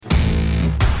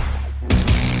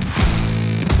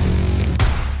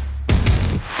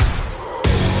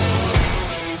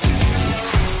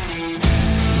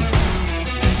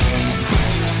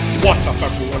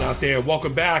out there?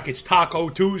 Welcome back. It's Taco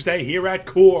Tuesday here at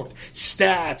Corked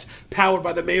Stats, powered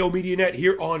by the Mayo Media Net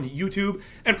here on YouTube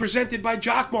and presented by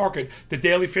Jock Market, the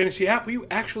daily fantasy app where you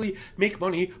actually make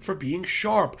money for being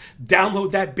sharp.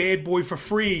 Download that bad boy for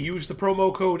free. Use the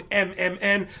promo code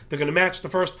MMN. They're going to match the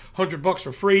first $100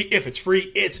 for free. If it's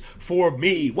free, it's for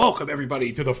me. Welcome,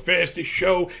 everybody, to the fastest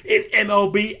show in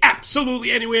MLB.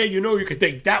 Absolutely anywhere. You know you can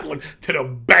take that one to the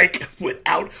bank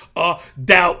without a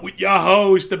doubt with your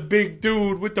host, the big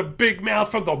dude with the big mouth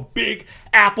from the Big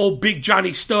Apple, Big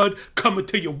Johnny Stud, coming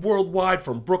to you worldwide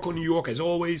from Brooklyn, New York, as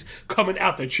always, coming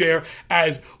out the chair,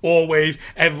 as always,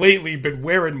 and lately been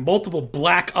wearing multiple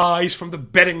black eyes from the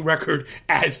betting record,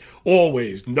 as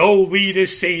always. No lead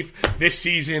is safe this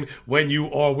season when you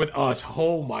are with us.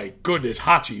 Oh my goodness,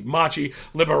 Hachi, Machi,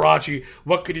 Liberace,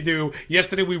 what could you do?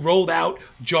 Yesterday we rolled out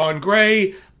John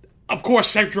Gray. Of course,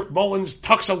 Cedric Mullins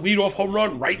tucks a leadoff home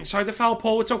run right inside the foul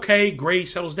pole. It's okay. Gray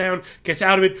settles down, gets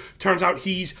out of it. Turns out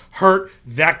he's hurt.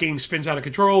 That game spins out of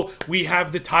control. We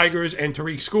have the Tigers and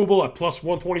Tariq Skubal at plus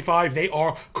 125. They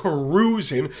are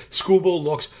cruising. Skubal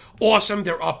looks awesome.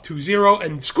 They're up 2-0,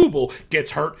 and Skubal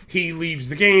gets hurt. He leaves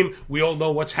the game. We all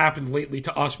know what's happened lately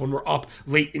to us when we're up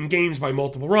late in games by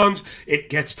multiple runs. It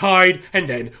gets tied, and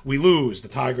then we lose. The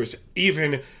Tigers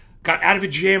even got out of a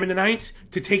jam in the 9th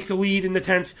to take the lead in the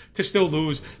 10th to still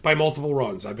lose by multiple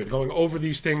runs. I've been going over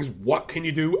these things. What can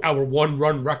you do? Our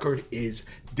one-run record is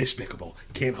despicable.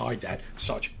 Can't hide that.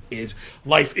 Such is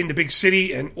life in the big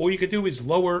city, and all you can do is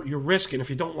lower your risk, and if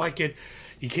you don't like it,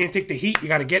 you can't take the heat. You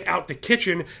got to get out the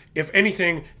kitchen. If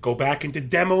anything, go back into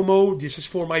demo mode. This is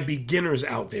for my beginners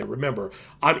out there. Remember,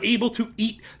 I'm able to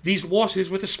eat these losses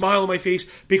with a smile on my face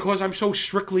because I'm so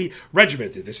strictly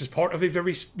regimented. This is part of a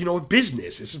very,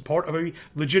 business. This is part of a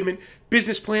legitimate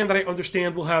business plan that I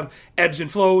understand will have ebbs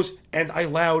and flows, and I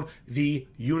allowed the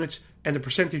units and the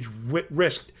percentage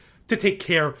risked to take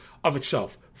care of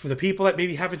itself. For the people that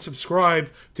maybe haven't subscribed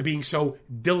to being so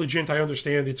diligent, I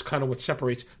understand it's kind of what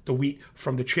separates the wheat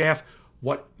from the chaff.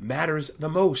 What matters the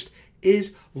most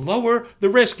is lower the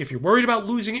risk. If you're worried about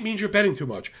losing, it means you're betting too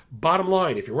much. Bottom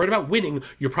line, if you're worried about winning,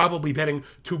 you're probably betting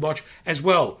too much as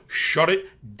well. Shut it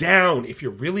down. If you're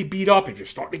really beat up, if you're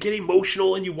starting to get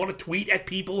emotional and you want to tweet at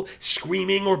people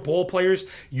screaming or ball players,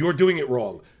 you're doing it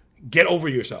wrong. Get over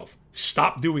yourself.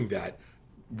 Stop doing that.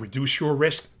 Reduce your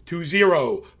risk to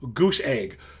 0. Goose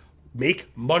egg.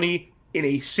 Make money in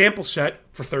a sample set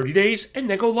for 30 days and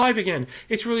then go live again.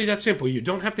 It's really that simple. You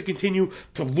don't have to continue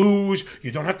to lose. You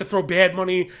don't have to throw bad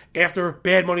money after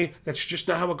bad money. That's just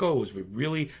not how it goes. It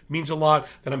really means a lot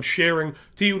that I'm sharing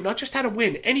to you, not just how to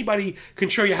win. Anybody can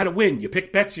show you how to win. You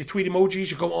pick bets, you tweet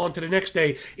emojis, you go on to the next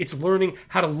day. It's learning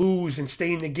how to lose and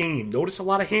stay in the game. Notice a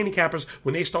lot of handicappers,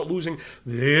 when they start losing,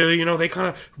 they kind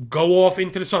of go off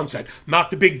into the sunset.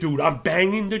 Not the big dude. I'm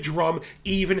banging the drum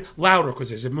even louder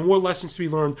because there's more lessons to be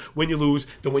learned when you lose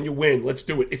than when you win. Let's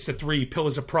do it. It's the 3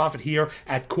 pillars of profit here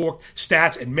at Corked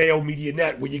Stats and Mayo Media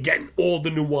Net, where you're getting all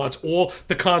the nuance, all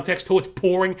the context till it's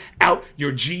pouring out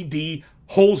your GD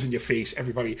holes in your face,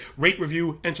 everybody. Rate,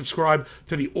 review, and subscribe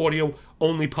to the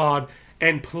audio-only pod.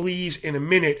 And please, in a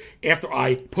minute, after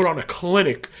I put on a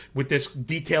clinic with this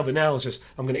detailed analysis,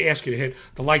 I'm going to ask you to hit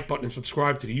the like button and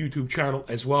subscribe to the YouTube channel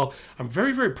as well. I'm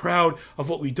very, very proud of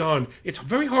what we've done. It's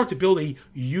very hard to build a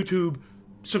YouTube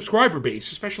subscriber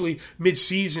base, especially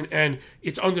mid-season, and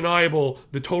it's undeniable.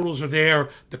 The totals are there,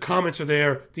 the comments are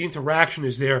there, the interaction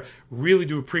is there. Really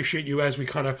do appreciate you as we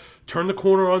kind of turn the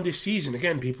corner on this season.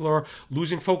 Again, people are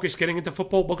losing focus, getting into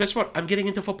football. Well, guess what? I'm getting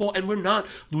into football, and we're not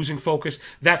losing focus.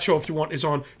 That show, if you want, is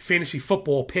on fantasy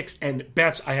football picks and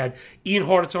bets. I had Ian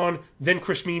Hartitz on, then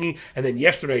Chris Meany, and then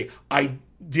yesterday,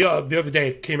 the other day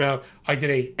it came out, I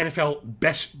did a NFL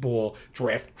best ball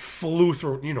draft, flew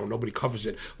through, nobody covers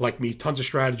it like me, tons of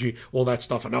strategy, all that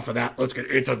stuff. Enough of that. Let's get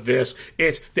into this.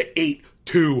 It's the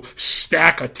 8-2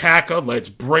 stack attacker. Let's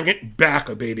bring it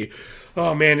back, baby.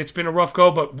 Oh, man, it's been a rough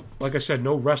go, but like I said,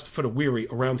 no rest for the weary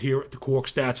around here at the Cork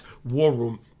Stats War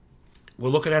Room. We're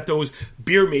looking at those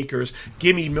beer makers.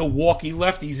 Gimme Milwaukee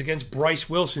lefties against Bryce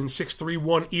Wilson,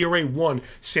 6.31 ERA,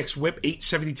 1.6 WHIP,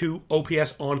 8.72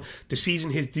 OPS on the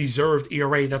season. His deserved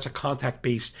ERA, that's a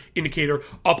contact-based indicator,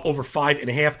 up over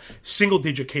 5.5.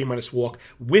 Single-digit K-minus walk.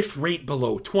 Whiff rate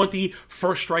below 20.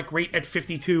 First strike rate at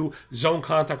 52. Zone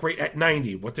contact rate at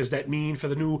 90. What does that mean for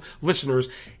the new listeners?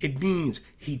 It means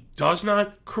he does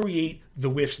not create the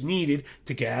whiffs needed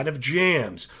to get out of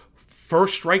jams.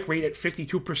 First strike rate at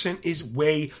 52% is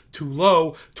way too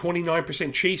low.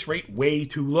 29% chase rate, way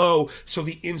too low. So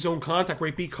the in-zone contact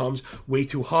rate becomes way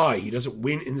too high. He doesn't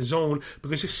win in the zone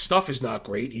because his stuff is not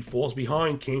great. He falls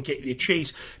behind, can't get the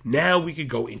chase. Now we could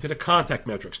go into the contact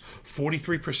metrics.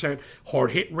 43%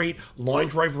 hard hit rate, line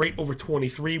drive rate over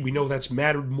 23. We know that's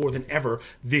mattered more than ever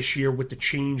this year with the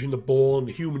change in the ball and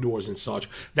the humidors and such.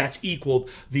 That's equaled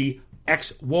the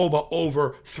ex-WOBA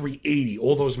over 380.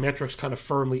 All those metrics kind of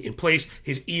firmly in place.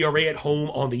 His ERA at home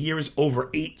on the year is over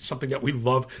 8, something that we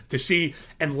love to see.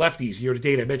 And lefties, year to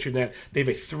date, I mentioned that they have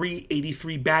a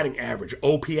 383 batting average,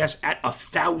 OPS at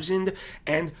 1,000,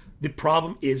 and the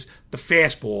problem is the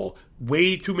fastball.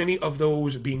 Way too many of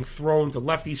those being thrown to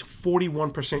lefties.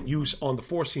 41% use on the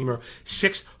four-seamer.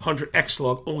 600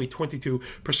 X-slug, only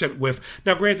 22% whiff.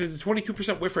 Now, granted, the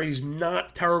 22% whiff rate is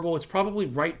not terrible. It's probably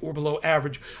right or below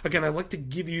average. Again, I like to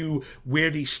give you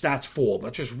where these stats fall.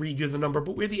 Not just read you the number,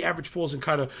 but where the average falls and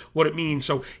kind of what it means.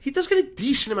 So he does get a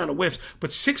decent amount of whiffs,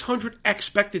 but 600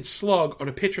 expected slug on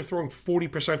a pitcher throwing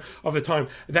 40% of the time,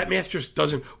 that math just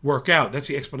doesn't work out. That's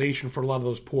the explanation for a lot of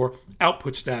those poor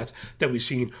output stats that we've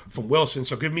seen from Wilson.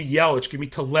 So give me Yelich, give me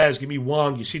Tellez, give me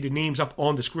Wong. You see the names up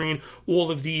on the screen.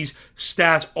 All of these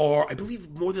stats are, I believe,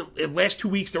 more than the last 2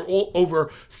 weeks, they're all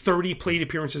over 30 plate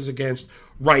appearances against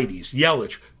righties.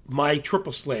 Yelich, my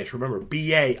triple slash, remember,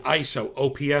 BA, ISO,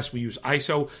 OPS. We use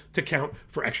ISO to count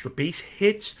for extra base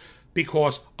hits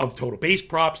because of total base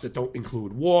props that don't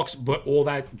include walks, but all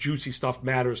that juicy stuff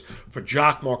matters for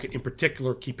Jock Market in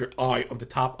particular. Keep your eye on the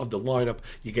top of the lineup.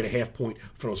 You get a half point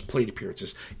for those plate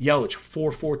appearances. Yelich,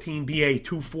 414 BA,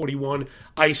 241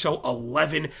 ISO,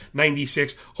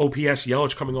 1196 OPS.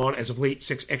 Yelich coming on as of late,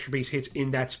 6 extra base hits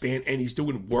in that span, and he's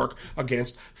doing work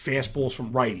against fastballs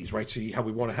from righties, right? See how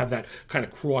we want to have that kind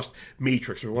of crossed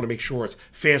matrix. We want to make sure it's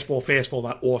fastball,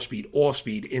 not off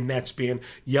speed in that span.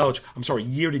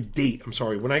 Yelich, year to date.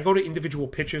 When I go to individual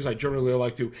pitches, I generally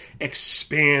like to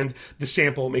expand the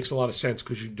sample. It makes a lot of sense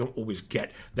because you don't always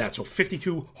get that. So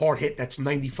 52 hard hit, that's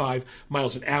 95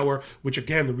 miles an hour, which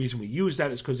again, the reason we use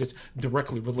that is because it's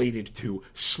directly related to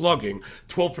slugging.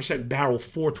 12% barrel,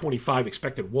 425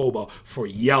 expected WOBA for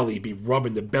Yelly. Be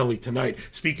rubbing the belly tonight.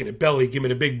 Speaking of belly, give me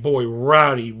the big boy,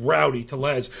 Rowdy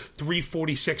Tellez,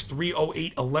 346,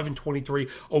 308, 1123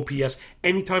 OPS.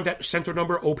 Anytime that center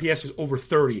number, OPS is over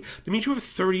 30. That means you have a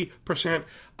 30%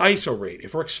 ISO rate.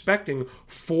 If we're expecting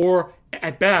 4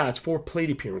 at-bats, 4 plate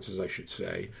appearances, I should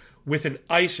say, with an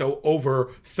ISO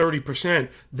over 30%,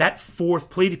 that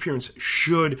 4th plate appearance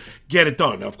should get it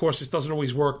done. Now, of course, this doesn't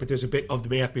always work, but there's a bit of the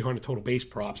math behind the total base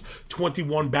props.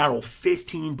 21 barrel,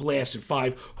 15 blasts, and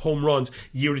 5 home runs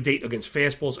year-to-date against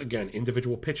fastballs. Again,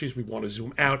 individual pitches, we want to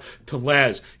zoom out.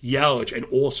 Tellez, Yelich, and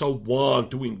also Wong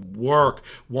doing work.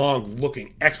 Wong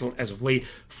looking excellent as of late.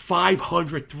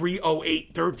 500, 308,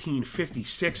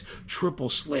 1356, triple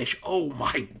slash. Oh,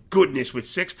 my goodness, with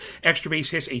 6 extra base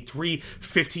hits, a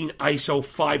 315 ISO,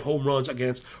 5 home runs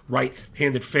against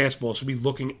right-handed fastballs. So we'll be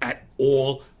looking at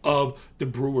all of the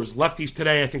Brewers lefties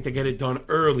today. I think they get it done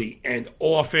early and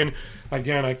often.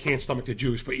 Again, I can't stomach the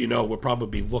juice, but we'll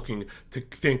probably be looking to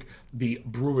think the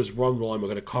Brewers run line we're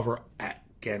going to cover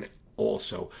again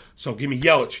also. So give me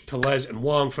Yelich, Tellez, and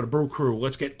Wong for the Brew Crew.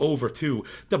 Let's get over to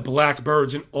the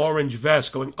Blackbirds in orange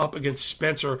vest going up against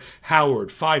Spencer Howard.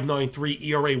 5.93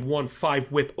 ERA,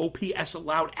 1.5 whip, OPS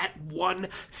allowed at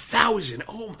 1,000.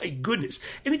 Oh my goodness.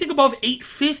 Anything above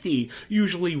 850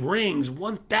 usually rings.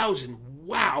 1,000.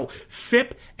 Wow.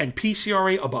 FIP and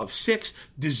PCRA above 6.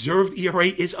 Deserved ERA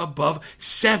is above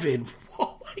 7.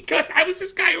 Oh my God, how is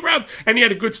this guy around? And he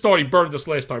had a good start. He burned us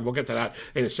last time. We'll get to that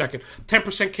in a second.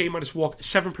 10% K minus walk,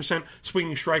 7%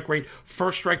 swinging strike rate.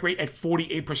 First strike rate at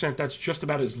 48%. That's just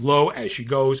about as low as she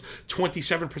goes.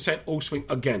 27% O swing.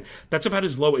 Again, that's about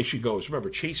as low as she goes.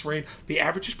 Remember, chase rate, the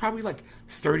average is probably like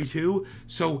 32.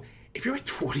 So if you're at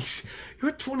 20,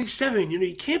 you're at 27.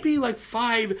 You can't be like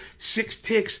 5-6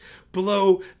 ticks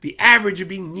below the average of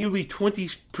being nearly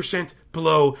 20%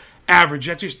 below average.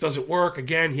 That just doesn't work.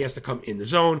 Again, he has to come in the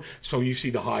zone, so you see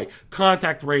the high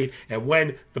contact rate, and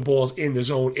when the ball's in the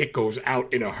zone, it goes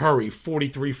out in a hurry.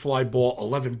 43 fly ball,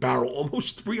 11 barrel,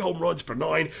 almost 3 home runs per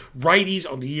 9.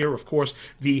 Righties on the year, of course,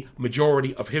 the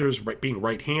majority of hitters being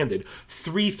right-handed.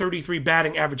 333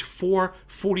 batting average,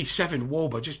 447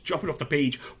 WOBA, just jumping off the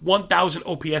page. 1,000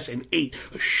 OPS and 8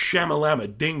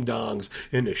 shamalama ding-dongs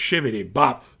in the shibbity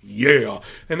bop. Yeah.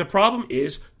 And the problem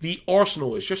is The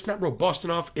arsenal is just not robust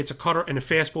enough. It's a cutter and a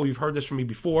fastball. You've heard this from me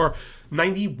before.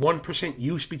 91%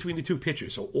 use between the two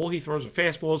pitches. So all he throws are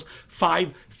fastballs.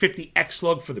 550 X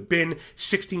slug for the bin.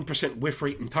 16% whiff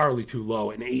rate, entirely too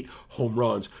low. And 8 home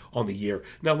runs on the year.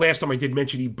 Now, last time I did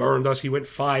mention he burned us. He went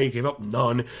 5, gave up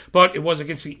none. But it was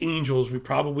against the Angels. We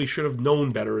probably should have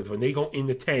known better. When they go in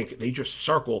the tank, they just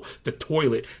circle the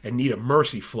toilet and need a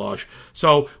mercy flush.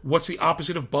 So what's the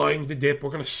opposite of buying the dip? We're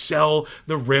going to sell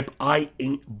the rip. I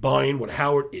ain't buying what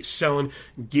Howard is selling.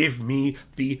 Give me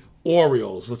the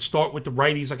Orioles. Let's start with the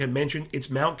righties. Like I mentioned, it's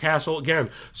Mountcastle.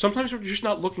 Again, sometimes we're just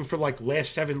not looking for like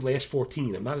last 7, last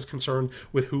 14. I'm not as concerned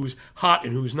with who's hot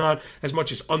and who's not as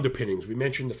much as underpinnings. We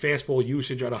mentioned the fastball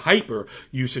usage out of hyper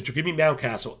usage. So give me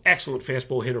Mountcastle. Excellent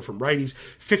fastball hitter from righties.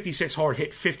 56 hard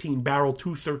hit, 15 barrel,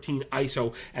 213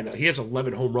 ISO, and he has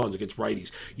 11 home runs against righties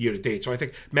year to date. So I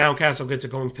think Mountcastle gets it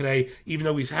going today, even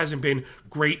though he hasn't been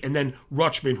great. And then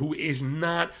Rutschman, who is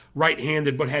not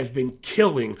right-handed but has been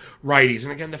killing righties.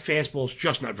 And again, the fastball is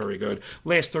just not very good.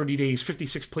 Last 30 days,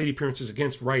 56 plate appearances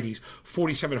against righties,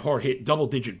 47 hard hit,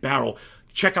 double-digit barrel.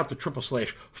 Check out the triple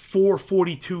slash,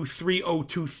 442,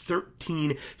 302,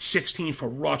 13, 16 for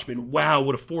Rutschman. Wow,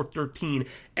 what a 413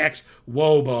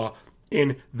 ex-Woba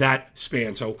in that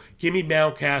span. So give me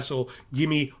Mountcastle, give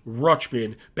me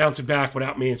Rutschman, bouncing back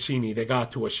without Mancini. They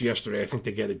got to us yesterday. I think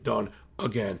they get it done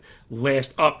again.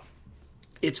 Last up,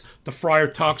 it's the Friar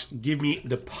Tucks. Give me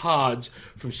the Pods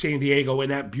from San Diego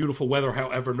in that beautiful weather.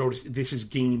 However, notice this is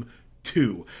game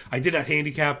 2. I did not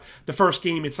handicap the first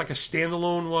game. It's like a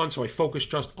standalone one, so I focused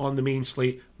just on the main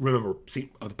slate. Remember, see,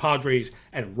 the Padres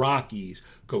and Rockies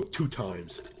go 2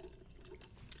 times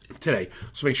today.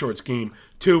 So make sure it's game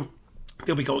 2.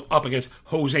 They'll be going up against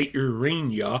Jose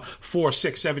Urena,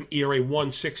 4.67 ERA,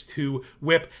 1.62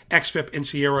 WHIP, xFIP and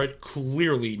Sierra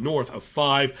clearly north of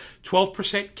 5,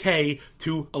 12% K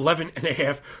to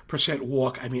 11.5%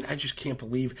 walk. I mean, I just can't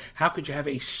believe how could you have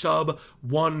a sub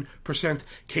 1%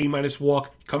 K minus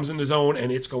walk? Comes in the zone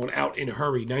and it's going out in a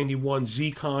hurry. 91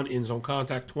 Z-Con in zone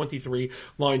contact, 23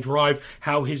 line drive.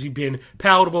 How has he been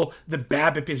palatable? The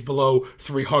BABIP is below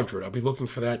 300. I'll be looking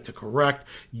for that to correct.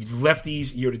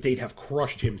 Lefties year to date have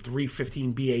crushed him.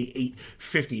 315 BA,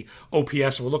 850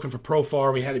 OPS. We're looking for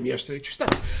Profar. We had him yesterday.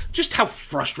 Just how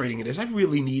frustrating it is. I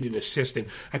really need an assistant.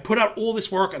 I put out all this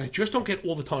work and I just don't get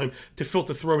all the time to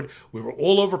filter through it. We were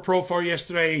all over Profar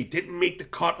yesterday. Didn't make the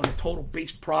cut on a total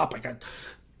base prop.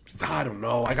 I don't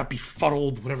know. I got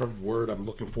befuddled, whatever word I'm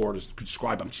looking for to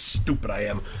describe how stupid I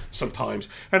am sometimes.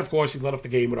 And, of course, he led off the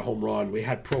game with a home run. We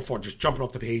had Profar just jumping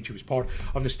off the page. He was part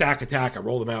of the stack attack. I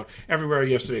rolled him out everywhere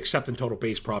yesterday except in total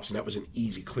base props, and that was an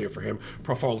easy clear for him.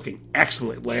 Profar looking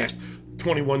excellent last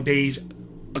 21 days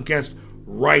against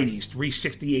righties,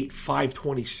 368,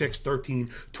 526,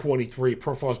 1323.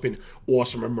 Profar's been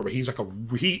awesome. Remember, he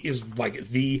is like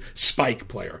the spike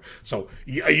player. So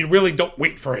you really don't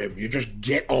wait for him. You just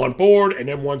get on board, and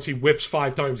then once he whiffs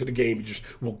 5 times in a game, you just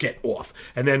will get off.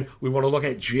 And then we want to look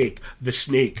at Jake, the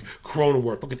Snake,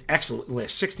 Cronenworth, looking excellent in the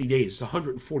last 60 days.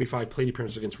 145 plate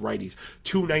appearances against righties,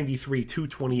 293,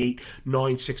 228,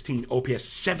 916 OPS,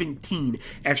 17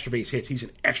 extra base hits. He's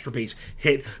an extra base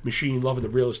hit machine, loving the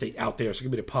real estate out there. So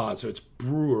give me the pod. So it's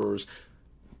Brewers,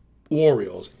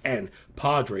 Orioles, and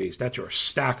Padres. That's your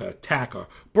stacker attacker,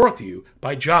 brought to you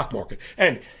by Jock Market.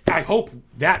 And I hope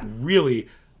that really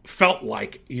felt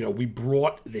like, we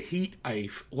brought the heat. I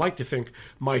like to think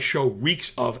my show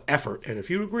reeks of effort. And if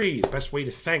you agree, the best way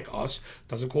to thank us,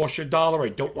 doesn't cost you $1. I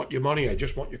don't want your money. I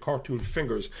just want your cartoon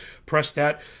fingers. Press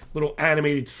that little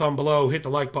animated thumb below, hit the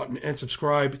like button, and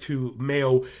subscribe to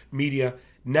Mayo Media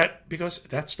Net, because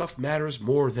that stuff matters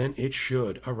more than it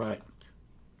should. All right.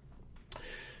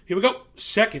 Here we go.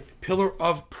 Second pillar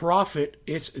of profit.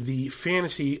 It's the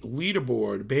fantasy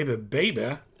leaderboard.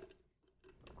 Baby.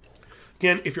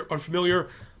 Again, if you're unfamiliar,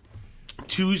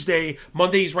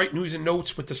 Mondays, write news and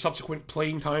notes with the subsequent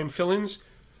playing time fill-ins.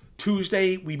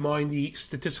 Tuesday, we mine the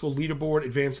statistical leaderboard,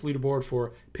 advanced leaderboard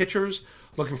for pitchers,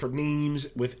 looking for names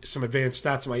with some advanced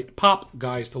stats that might pop,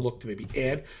 guys to look to maybe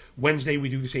add. Wednesday, we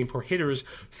do the same for hitters.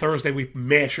 Thursday, we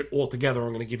mash it all together. I'm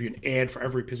going to give you an ad for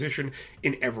every position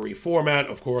in every format.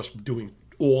 Of course, doing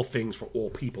all things for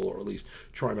all people, or at least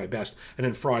try my best. And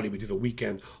then Friday, we do the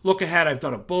weekend look ahead. I've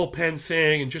done a bullpen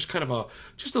thing and just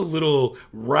a little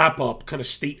wrap up kind of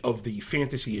state of the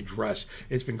fantasy address.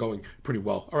 It's been going pretty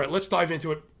well. All right, let's dive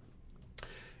into it.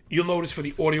 You'll notice for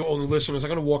the audio only listeners, I'm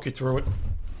going to walk you through it.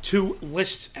 2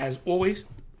 lists as always.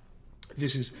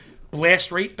 This is blast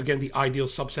rate, again, the ideal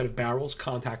subset of barrels,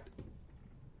 contact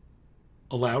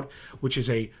allowed, which is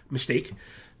a mistake.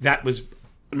 That was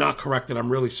not corrected.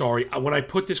 I'm really sorry. When I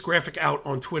put this graphic out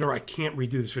on Twitter, I can't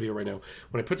redo this video right now.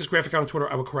 When I put this graphic out on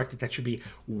Twitter, I will correct it. That should be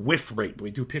whiff rate. When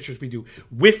we do pitchers, we do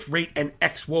whiff rate and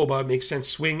xwOBA. Makes sense.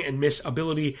 Swing and miss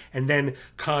ability, and then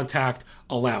contact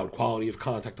allowed. Quality of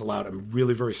contact allowed. I'm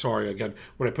really very sorry. Again,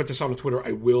 when I put this on Twitter,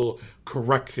 I will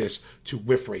correct this to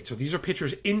whiff rate. So these are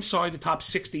pitchers inside the top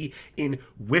 60 in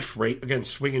whiff rate. Again,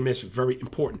 swing and miss, very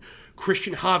important.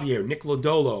 Christian Javier, Nick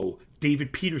Lodolo,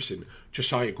 David Peterson,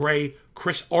 Josiah Gray,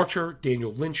 Chris Archer,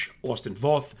 Daniel Lynch, Austin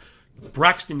Voth,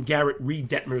 Braxton Garrett, Reed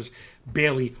Detmers,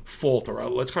 Bailey Falter.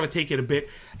 Let's kind of take it a bit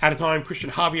at a time.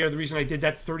 Christian Javier, the reason I did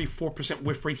that, 34%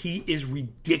 whiff rate. He is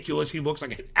ridiculous. He looks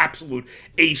like an absolute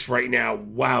ace right now.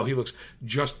 Wow, he looks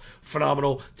just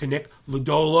phenomenal. To Nick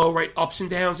Lodolo, right? Ups and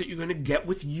downs that you're going to get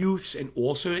with youths and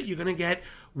also that you're going to get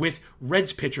with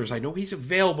Reds pitchers. I know he's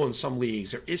available in some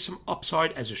leagues. There is some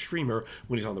upside as a streamer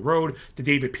when he's on the road. To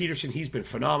David Peterson, he's been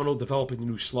phenomenal, developing the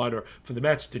new slider for the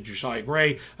Mets. To Josiah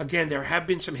Gray, again, there have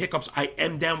been some hiccups. I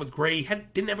am down with Gray.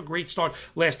 Didn't have a great start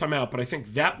last time out, but I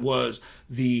think that was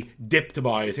the dip to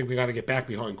buy. I think we got to get back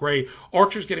behind Gray.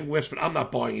 Archer's getting whiffs, but I'm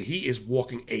not buying it. He is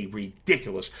walking a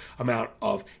ridiculous amount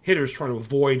of hitters trying to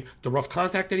avoid the rough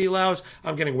contact that he allows.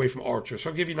 I'm getting away from Archer. So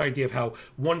I'll give you an idea of how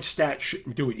one stat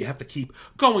shouldn't do it. You have to keep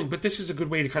going, but this is a good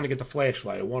way to kind of get the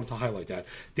flashlight. I wanted to highlight that.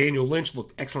 Daniel Lynch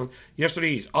looked excellent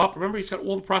yesterday. He's up. Remember, he's got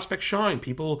all the prospect shine.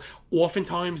 People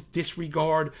oftentimes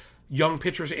disregard young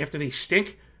pitchers after they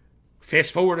stink.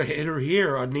 Fast forward a hitter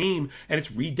here, a name, and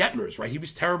it's Reed Detmers, right? He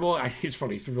was terrible. It's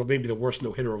funny, he threw maybe the worst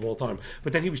no-hitter of all time.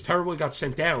 But then he was terrible. He got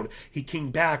sent down. He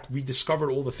came back, rediscovered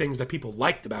all the things that people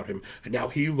liked about him, and now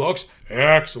he looks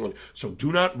excellent. So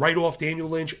do not write off Daniel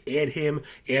Lynch. Add him.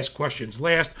 Ask questions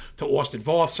last. To Austin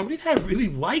Voth, somebody that I really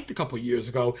liked a couple of years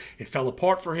ago. It fell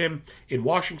apart for him in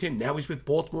Washington. Now he's with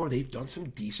Baltimore. They've done some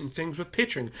decent things with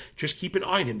pitching. Just keep an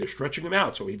eye on him. They're stretching him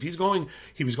out. So if he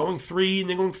was going 3 and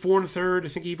then going 4 1/3. I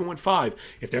think he even went 5.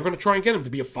 If they're going to try and get him to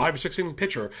be a 5 or 6 inning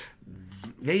pitcher,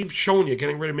 they've shown you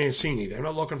getting rid of Mancini. They're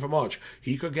not looking for much.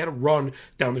 He could get a run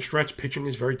down the stretch. Pitching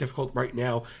is very difficult right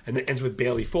now. And it ends with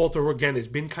Bailey Falter, who again has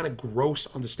been kind of gross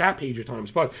on the stat page at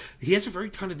times, but he has a very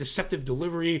kind of deceptive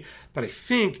delivery. But I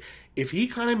think if he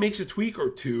kind of makes a tweak or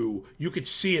two, you could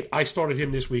see it. I started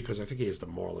him this week because I think he has the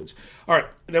Marlins. All right,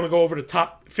 then we go over to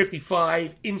top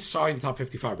 55, inside the top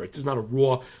 55, right? This is not a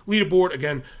raw leaderboard.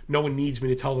 Again, no one needs me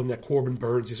to tell them that Corbin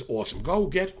Burns is awesome. Go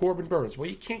get Corbin Burns. Well,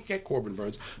 you can't get Corbin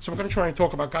Burns. So I'm going to try and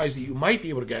talk about guys that you might be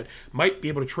able to get, might be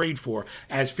able to trade for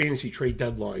as fantasy trade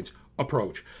deadlines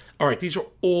approach. All right, these are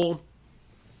all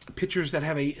pitchers that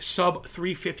have a sub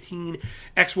 315,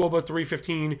 xwOBA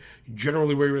 315,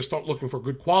 generally where you're going to start looking for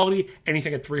good quality.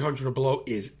 Anything at 300 or below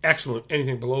is excellent.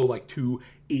 Anything below like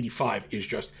 285 is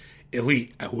just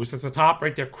elite. Who's at the top?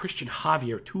 Right there, Christian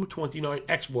Javier, 229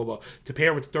 xwOBA to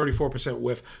pair with 34%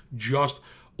 whiff. Just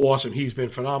awesome. He's been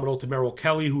phenomenal. To Merrill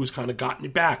Kelly, who's kind of gotten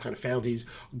it back, kind of found his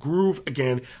groove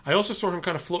again. I also saw him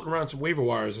kind of floating around some waiver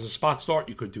wires as a spot start.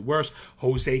 You could do worse.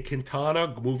 Jose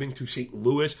Quintana moving to St.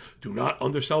 Louis. Do not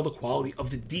undersell the quality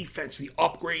of the defense, the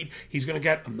upgrade he's going to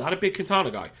get. I'm not a big Quintana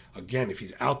guy. Again, if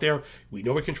he's out there, we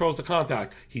know he controls the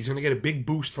contact. He's going to get a big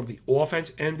boost from the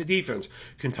offense and the defense.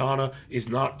 Quintana is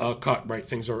not a cut, right?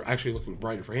 Things are actually looking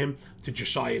brighter for him. To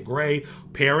Josiah Gray,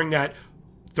 pairing that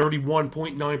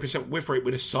 31.9% whiff rate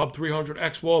with a sub 300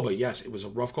 xwOBA. Yes, it was a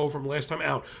rough go from last time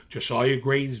out. Josiah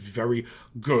Gray is very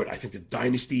good. I think the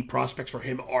dynasty prospects for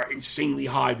him are insanely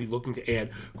high. Be looking to add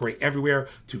Gray everywhere.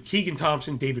 To Keegan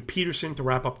Thompson, David Peterson to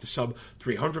wrap up the sub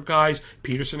 300 guys.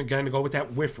 Peterson again to go with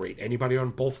that whiff rate. Anybody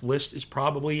on both lists is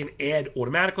probably an add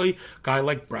automatically. Guy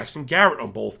like Braxton Garrett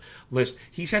on both lists.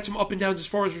 He's had some up and downs as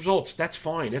far as results. That's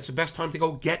fine. That's the best time to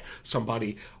go get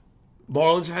somebody.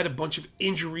 Marlins have had a bunch of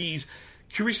injuries.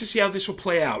 Curious to see how this will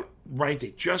play out, right? They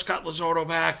just got Luzardo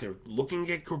back. They're looking to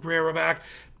get Cabrera back.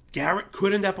 Garrett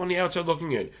could end up on the outside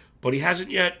looking in, but he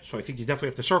hasn't yet, so I think you definitely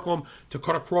have to circle him. To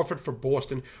Carter Crawford for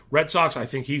Boston Red Sox, I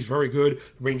think he's very good.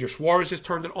 Ranger Suarez has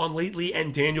turned it on lately,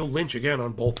 and Daniel Lynch again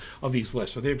on both of these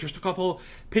lists. So they're just a couple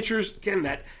pitchers. Again,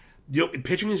 that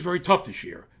pitching is very tough this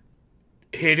year.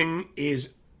 Hitting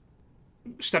is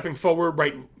stepping forward,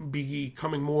 right,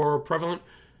 becoming more prevalent,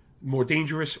 more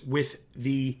dangerous with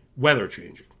the weather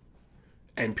changing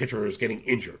and pitchers getting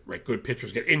injured, right? Good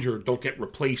pitchers get injured, don't get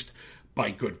replaced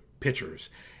by good pitchers.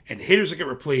 And hitters that get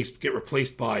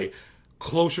replaced by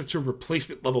closer to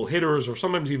replacement level hitters, or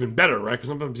sometimes even better, right? Because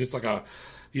sometimes it's like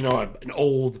an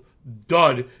old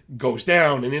dud goes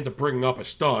down and they end up bringing up a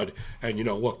stud. And,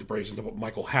 look, the Braves end up with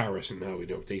Michael Harris, and now,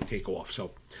 they take off.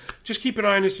 So just keep an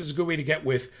eye on this. This is a good way to get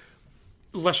with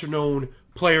lesser known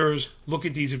players. Look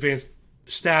at these advanced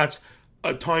stats,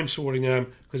 time sorting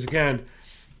them, because again,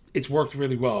 it's worked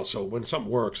really well. So when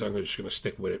something works, I'm just going to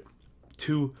stick with it.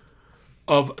 2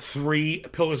 of 3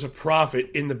 pillars of profit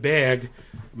in the bag.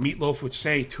 Meatloaf would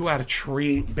say 2 out of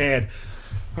 3 ain't bad.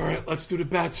 All right, let's do the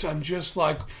bets. I'm just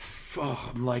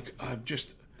I'm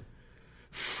just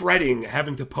fretting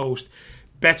having to post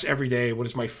bets every day. What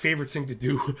is my favorite thing to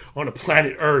do on the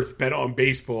planet Earth? Bet on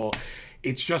baseball.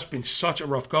 It's just been such a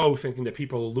rough go thinking that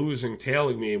people are losing,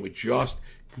 tailing me, and we're just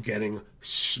getting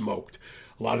smoked.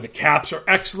 A lot of the caps are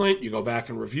excellent. You go back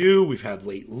and review. We've had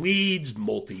late leads,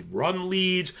 multi-run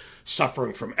leads,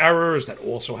 suffering from errors. That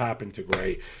also happened to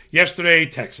Gray yesterday.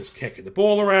 Texas kicking the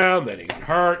ball around. Then he got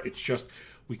hurt. It's just,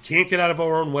 we can't get out of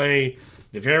our own way.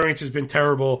 The variance has been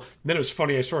terrible. And then it was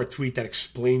funny. I saw a tweet that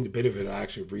explained a bit of it. I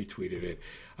actually retweeted it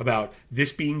about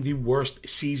this being the worst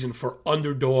season for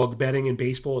underdog betting in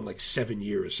baseball in like 7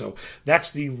 years. So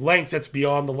that's the length, that's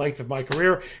beyond the length of my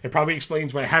career. It probably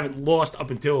explains why I haven't lost up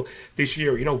until this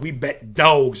year. You know, we bet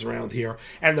dogs around here,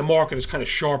 and the market has kind of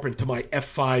sharpened to my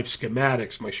F5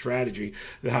 schematics, my strategy,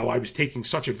 how I was taking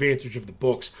such advantage of the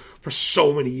books for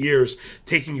so many years,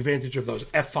 taking advantage of those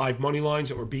F5 money lines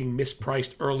that were being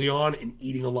mispriced early on and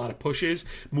eating a lot of pushes,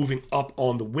 moving up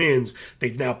on the wins.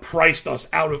 They've now priced us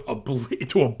out of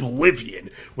into oblivion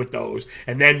with those.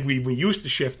 And then we used to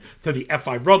shift to the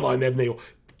F5 run line, then they'll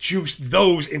juice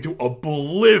those into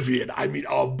oblivion. I mean,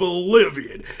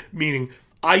 oblivion. Meaning,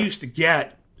 I used to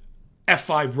get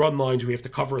F5 run lines, we have to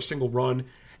cover a single run.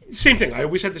 Same thing. I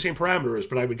always had the same parameters,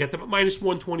 but I would get them at minus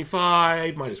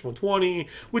 125, minus 120,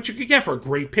 which you could get for a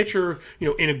great pitcher, you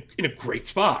know, in a great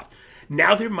spot.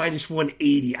 Now they're minus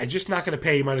 180. I'm just not going to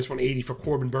pay minus 180 for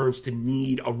Corbin Burnes to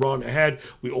need a run ahead.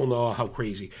 We all know how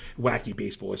crazy, wacky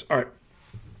baseball is. All right.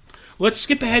 Let's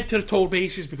skip ahead to the total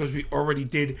bases because we already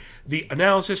did the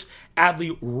analysis.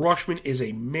 Adley Rutschman is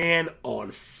a man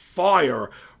on fire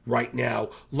right now.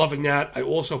 Loving that. I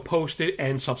also posted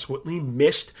and subsequently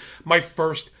missed my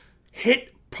first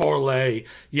hit parlay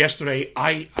yesterday.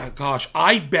 I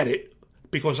bet it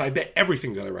because I bet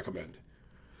everything that I recommend.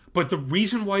 But the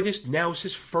reason why this now is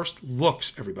his first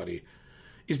looks, everybody,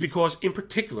 is because, in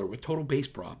particular, with total base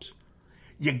props,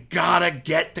 you gotta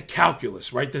get the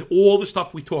calculus, right? All the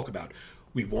stuff we talk about.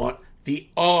 We want the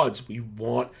odds. We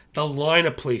want the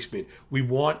lineup placement. We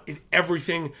want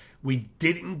everything. We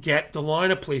didn't get the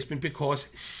lineup placement because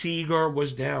Seager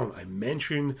was down. I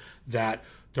mentioned that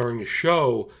during the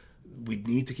show. We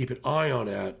need to keep an eye on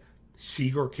that.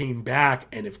 Seager came back,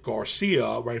 and if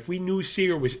Garcia, right, if we knew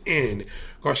Seager was in,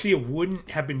 Garcia wouldn't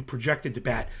have been projected to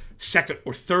bat second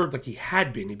or third like he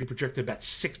had been. He'd be projected to bat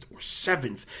 6th or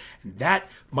 7th, and that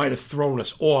might have thrown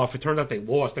us off. It turned out they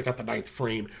lost. They got the 9th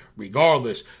frame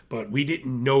regardless, but we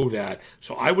didn't know that.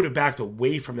 So I would have backed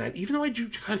away from that, even though I do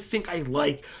kind of think I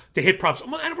like the hit props. I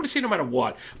don't want to say no matter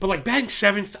what, but like batting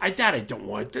 7th, I don't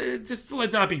want. Just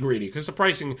let not be greedy, because the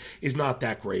pricing is not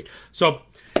that great. So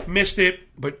missed it,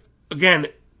 but again,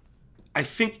 I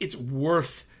think it's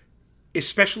worth,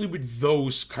 especially with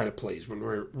those kind of plays, when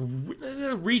we're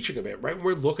reaching a bit, right? When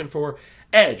we're looking for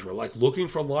edge. We're like looking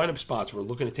for lineup spots. We're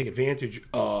looking to take advantage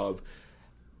of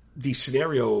these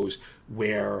scenarios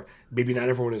where maybe not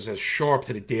everyone is as sharp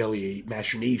to the daily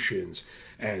machinations.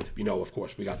 And, you know, of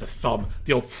course, we got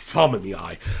the old thumb in the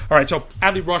eye. All right, so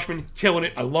Adley Rutschman, killing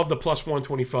it. I love the plus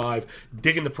 125,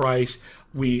 digging the price.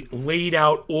 We laid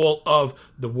out all of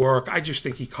the work. I just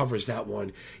think he covers that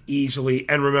one easily.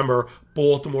 And remember,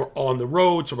 Baltimore on the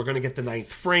road, so we're going to get the 9th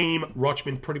frame.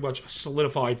 Rutschman pretty much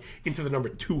solidified into the number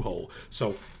 2 hole.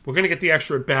 So we're going to get the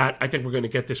extra at bat. I think we're going to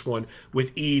get this one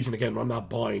with ease. And again, I'm not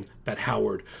buying that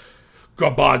Howard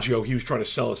Garbaggio he was trying to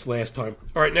sell us last time.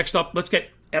 All right, next up, let's get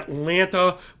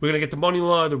Atlanta. We're going to get the money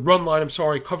line, the run line,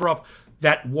 cover up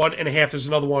that 1.5. There's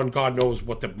another one. God knows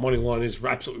what the money line is.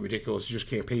 Absolutely ridiculous. You just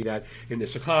can't pay that in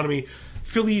this economy.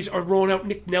 Phillies are rolling out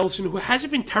Nick Nelson, who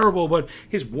hasn't been terrible, but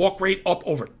his walk rate up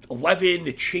over 11,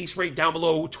 the chase rate down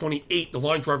below 28, the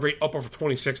line drive rate up over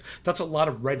 26. That's a lot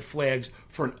of red flags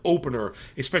for an opener,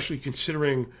 especially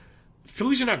considering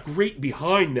Phillies are not great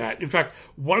behind that. In fact,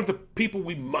 one of the people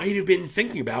we might have been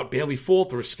thinking about, Bailey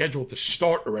Falter, is scheduled to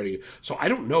start already. So I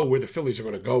don't know where the Phillies are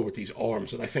going to go with these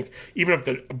arms. And I think even if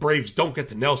the Braves don't get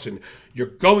to Nelson, you're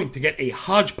going to get a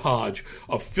hodgepodge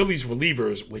of Phillies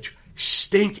relievers, which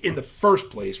stink in the first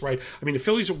place, right? I mean, the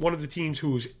Phillies are one of the teams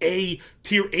whose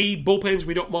tier A bullpens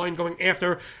we don't mind going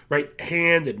after, right?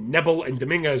 Hand and Nebel and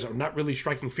Dominguez are not really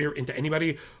striking fear into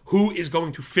anybody. Who is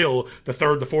going to fill the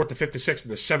third, the fourth, the fifth, the sixth,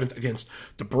 and the seventh against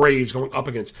the Braves, going up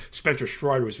against Spencer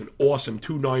Strider, who's been awesome.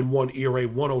 2.91 ERA,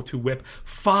 102 WHIP,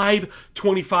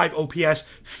 525 OPS,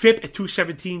 FIP at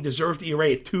 217, deserved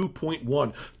ERA at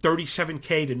 2.1,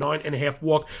 37K to 9.5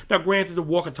 walk. Now, granted, the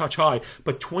walk a touch high,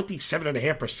 but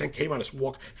 27.5% came on his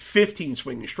walk, 15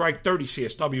 swinging strike, 30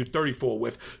 CSW, 34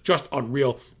 whiff, just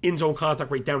unreal. In-zone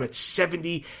contact rate down at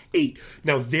 78.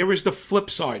 Now, there is the flip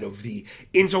side of the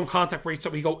in-zone contact rates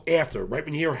that we go after, right?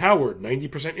 When you hear Howard,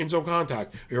 90% in-zone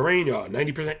contact, Urena,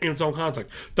 90% in-zone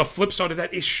contact. The flip side of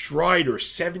that is Strider,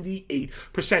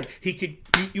 78%. He could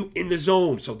beat you in the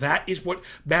zone, so that is what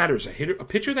matters. A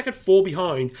pitcher that could fall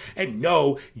behind and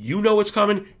know it's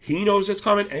coming, he knows it's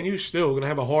coming, and you're still going to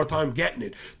have a hard time getting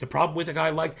it. The problem with a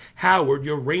guy like Howard,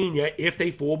 Urena, if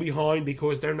they fall behind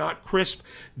because they're not crisp,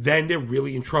 then they're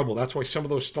really in trouble. That's why some of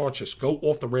those starts just go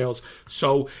off the rails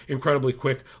so incredibly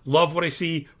quick. Love what I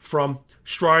see from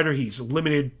Strider. He's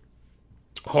limited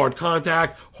hard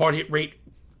contact, hard hit rate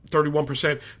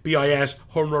 31%, BIS,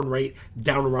 home run rate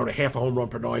down around a half a home run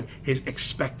per nine. His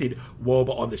expected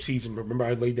WOBA on the season, remember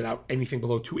I laid it out, anything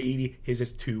below 280, his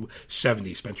is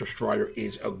 270. Spencer Strider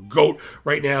is a GOAT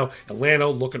right now. Atlanta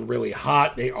looking really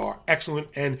hot. They are excellent,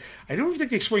 and I don't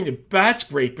think they swing the bats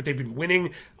great, but they've been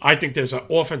winning. I think there's an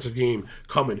offensive game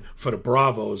coming for the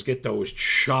Bravos. Get those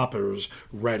choppers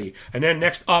ready. And then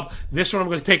next up, this one I'm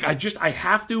going to take. I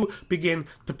have to begin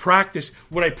to practice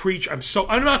what I preach.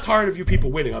 I'm not tired of you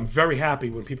people winning. I'm very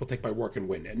happy when people take my work and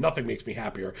win, and nothing makes me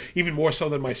happier, even more so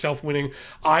than myself winning.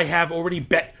 I have already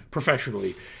bet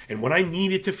professionally, and when I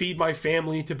needed to feed my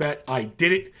family to bet, I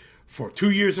did it for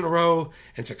 2 years in a row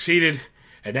and succeeded.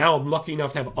 And now I'm lucky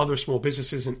enough to have other small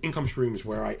businesses and income streams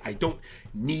where I don't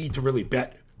need to really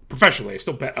bet professionally. I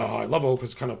still bet at a high level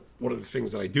because it's kind of one of the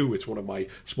things that I do. It's one of my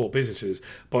small businesses,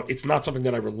 but it's not something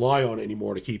that I rely on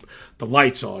anymore to keep the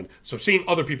lights on. So seeing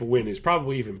other people win is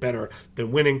probably even better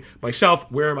than winning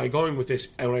myself. Where am I going with this?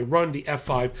 And when I run the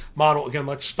F5 model, again,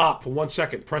 let's stop for 1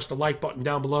 second. Press the like button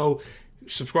down below.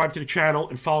 Subscribe to the channel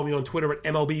and follow me on Twitter at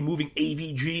MLB Moving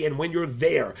AVG. And when you're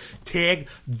there, tag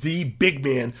the big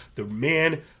man, the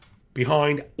man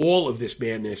behind all of this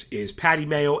madness is Patty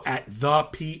Mayo at the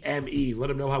PME. Let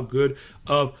him know how good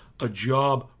of a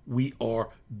job we are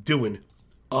doing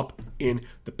up in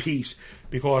the piece.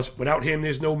 Because without him,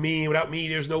 there's no me. Without me,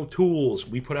 there's no tools.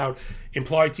 We put out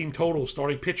implied team totals,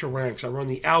 starting pitcher ranks. I run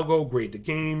the algo, grade the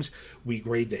games. We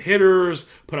grade the hitters,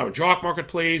 put out jock market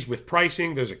plays with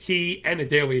pricing. There's a key and a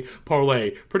daily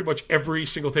parlay. Pretty much every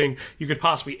single thing you could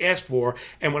possibly ask for.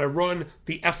 And when I run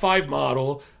the F5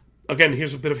 model, again,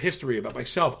 here's a bit of history about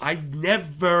myself. I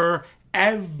never,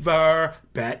 ever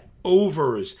bet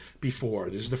overs before.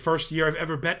 This is the first year I've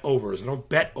ever bet overs. I don't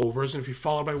bet overs, and if you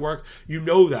follow my work, you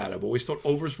know that. I've always thought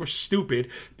overs were stupid.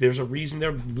 There's a reason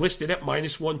they're listed at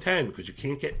minus 110, because you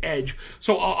can't get edge.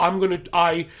 So I'm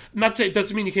not saying it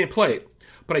doesn't mean you can't play it,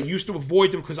 but I used to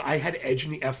avoid them because I had edge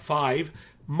in the F5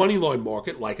 moneyline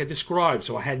market like I described,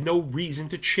 so I had no reason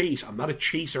to chase. I'm not a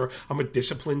chaser. I'm a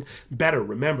disciplined bettor.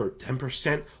 Remember,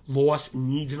 10% loss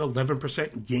needs an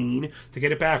 11% gain to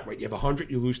get it back, right? You have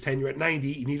 100, you lose 10, you're at 90.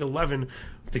 You need 11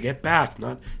 to get back,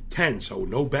 not 10. So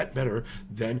no bet better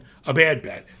than a bad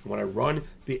bet. When I run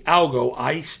the algo,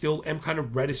 I still am kind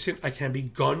of reticent. I can be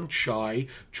gun shy,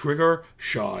 trigger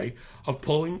shy of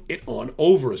pulling it on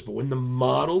overs. But when the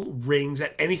model rings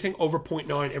at anything over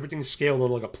 0.9, everything is scaled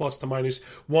on like a plus to minus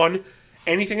 1.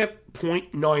 Anything at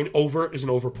 0.9 over is an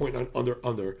over, 0.9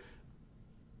 under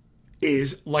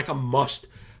is like a must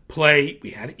play.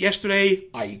 We had it yesterday.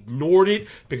 I ignored it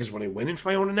because when I went in for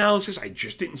my own analysis, I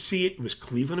just didn't see it. It was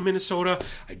Cleveland and Minnesota.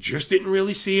 I just didn't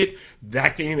really see it.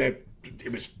 That game, it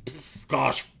was,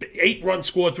 8 runs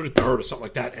scored through the third or something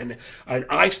like that. And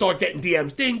I start getting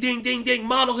DMs. Ding, ding, ding, ding.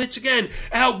 Model hits again.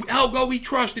 Algo we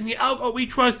trust. And the algo we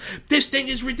trust. This thing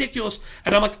is ridiculous.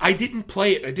 And I'm like, I didn't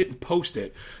play it. I didn't post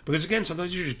it. Because again,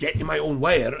 sometimes you just get in my own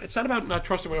way. It's not about not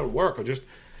trusting my own work.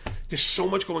 There's so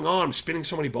much going on. I'm spinning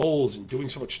so many bowls and doing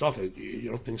so much stuff that,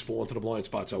 things fall into the blind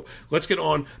spot. So let's get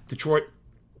on Detroit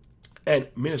and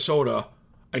Minnesota,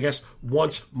 I guess,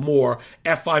 once more.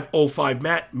 F505,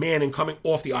 Matt Manning coming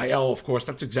off the IL, of course.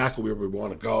 That's exactly where we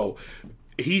want to go.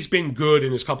 He's been good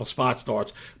in his couple spot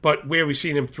starts, but where we've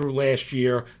seen him through last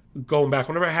year, going back,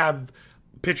 whenever I have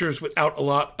pitchers without a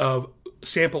lot of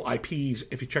sample IPs,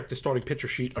 if you check the starting pitcher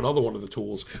sheet, another one of the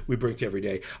tools we bring to you every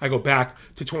day. I go back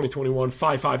to 2021,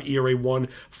 5.5 ERA,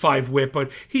 1.5 WHIP,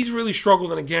 but he's really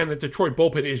struggled. And again, the Detroit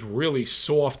bullpen is really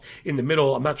soft in the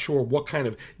middle. I'm not sure what kind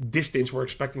of distance we're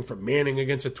expecting from Manning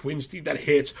against a Twins team that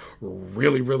hits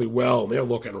really, really well. And they're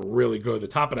looking really good. The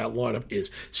top of that lineup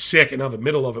is sick. And now the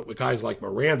middle of it with guys like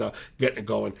Miranda getting it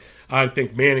going. I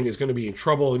think Manning is going to be in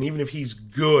trouble. And even if he's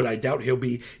good, I doubt he'll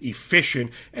be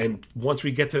efficient. And once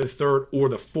we get to the third or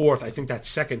the fourth, I think that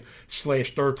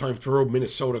second/third time through,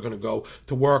 Minnesota going to go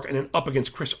to work. And then up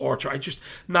against Chris Archer, I just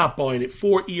not buying it.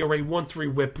 4 ERA,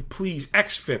 1.3 WHIP, please.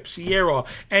 XFIP, Sierra,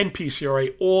 and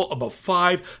PCRA all above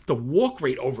 5. The walk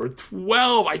rate over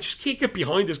 12. I just can't get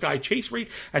behind this guy. Chase rate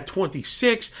at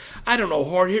 26. I don't know.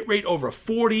 Hard hit rate over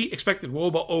 40. Expected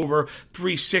WOBA over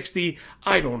 360.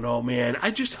 I don't know, man.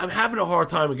 I'm having a hard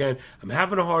time again. I'm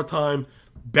having a hard time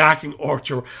backing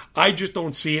Archer. I just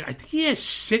don't see it. I think he has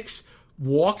 6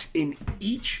 walks in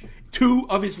each 2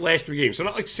 of his last 3 games. So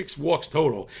not like 6 walks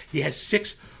total. He has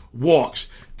 6 walks.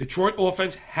 Detroit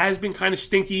offense has been kind of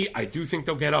stinky. I do think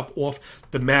they'll get up off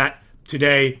the mat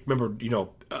today. Remember,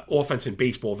 offense in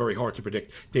baseball, very hard to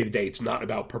predict day to day. It's not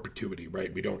about perpetuity,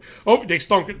 right? We don't, they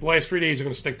stunk the last 3 days, they're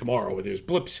going to stink tomorrow. There's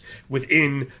blips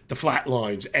within the flat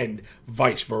lines and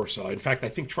vice versa. In fact, I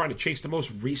think trying to chase the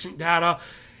most recent data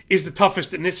is the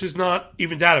toughest, and this is not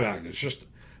even data backed. It's just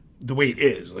the way it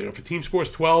is. If a team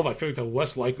scores 12, I feel like they're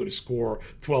less likely to score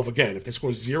 12 again. If they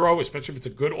score 0, especially if it's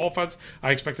a good offense,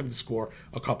 I expect them to score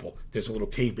a couple. There's a little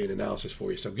caveman analysis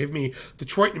for you. So give me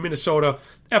Detroit and Minnesota,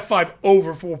 F5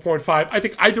 over 4.5. I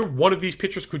think either one of these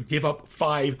pitchers could give up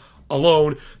 5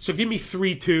 alone. So give me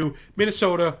 3-2,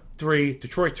 Minnesota 3,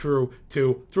 Detroit through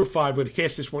 5. We're going to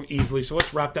cast this one easily. So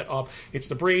let's wrap that up. It's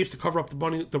the Braves to cover up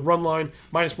the run line,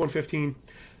 minus 115.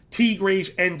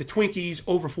 T-Grays and the Twinkies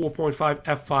over 4.5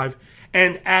 F5.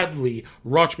 And Adley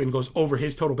Rutschman goes over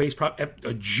his total base prop at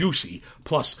a juicy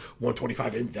plus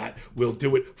 125. And that will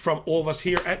do it from all of us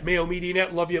here at Mayo Media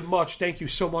Net. Love you much. Thank you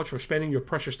so much for spending your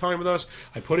precious time with us.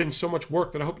 I put in so much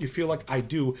work that I hope you feel like I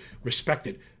do respect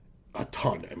it a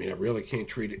ton. I mean, I really can't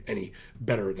treat it any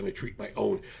better than I treat my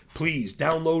own. Please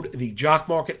download the Jock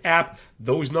Market app.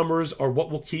 Those numbers are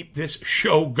what will keep this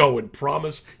show going.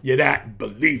 Promise you that.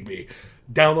 Believe me.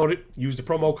 Download it. Use the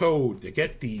promo code to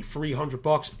get the free $100.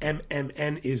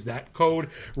 MMN is that code.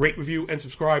 Rate, review, and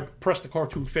subscribe. Press the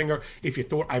cartoon finger if you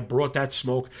thought I brought that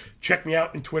smoke. Check me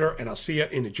out on Twitter, and I'll see you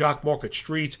in the Jock Market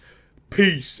streets.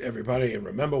 Peace, everybody. And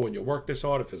remember, when you work this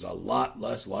hard, if there's a lot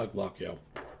less like luck, yo.